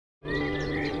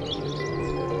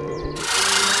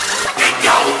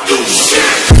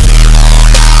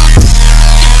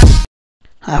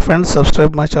Friends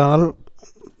subscribe my channel,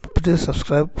 please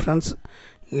subscribe friends.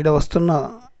 ఈడ వస్తున్న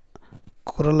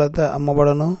కూరలు అయితే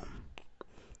అమ్మబడను.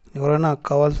 ఎవరైనా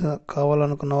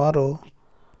కావాలనుకున్న వారు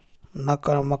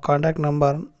మా కాంటాక్ట్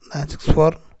నెంబర్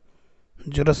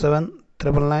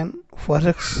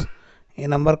 9640799946 ఈ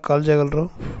నెంబర్ కాల్ చేయగలరు.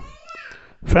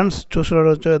 ఫ్రెండ్స్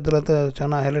చూసుకోవచ్చు, ఎద్దులు అయితే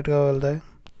చాలా హైలైట్గా వెళ్తాయి.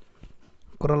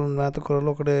 మేత కూరలు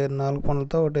ఒకటి 4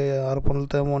 పనులతో ఒకటి 6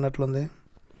 పనులతో ఏమో ఉన్నట్లుంది.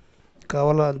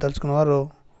 తెలుసుకున్న వారు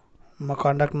మా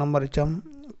కాంటాక్ట్ నెంబర్ ఇచ్చాం,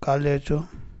 కాల్ చేయొచ్చు.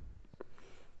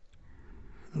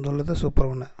 ఎద్దులు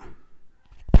సూపర్గా ఉన్నాయి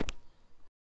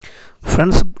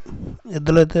ఫ్రెండ్స్.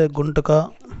 ఎద్దులైతే గుంటక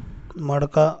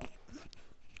మడక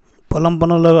పొలం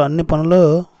పనులు అన్ని పనులు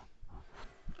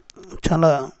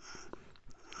చాలా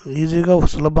ఈజీగా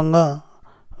సులభంగా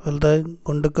వెళ్తాయి.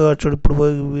 గుంటక చూడు, ఇప్పుడు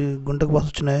పోయి గుంటక బస్సు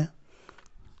వచ్చినాయి.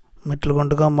 మెట్లు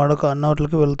గుంటక మడక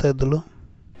అన్నట్లకి వెళ్తాయి ఎద్దులు.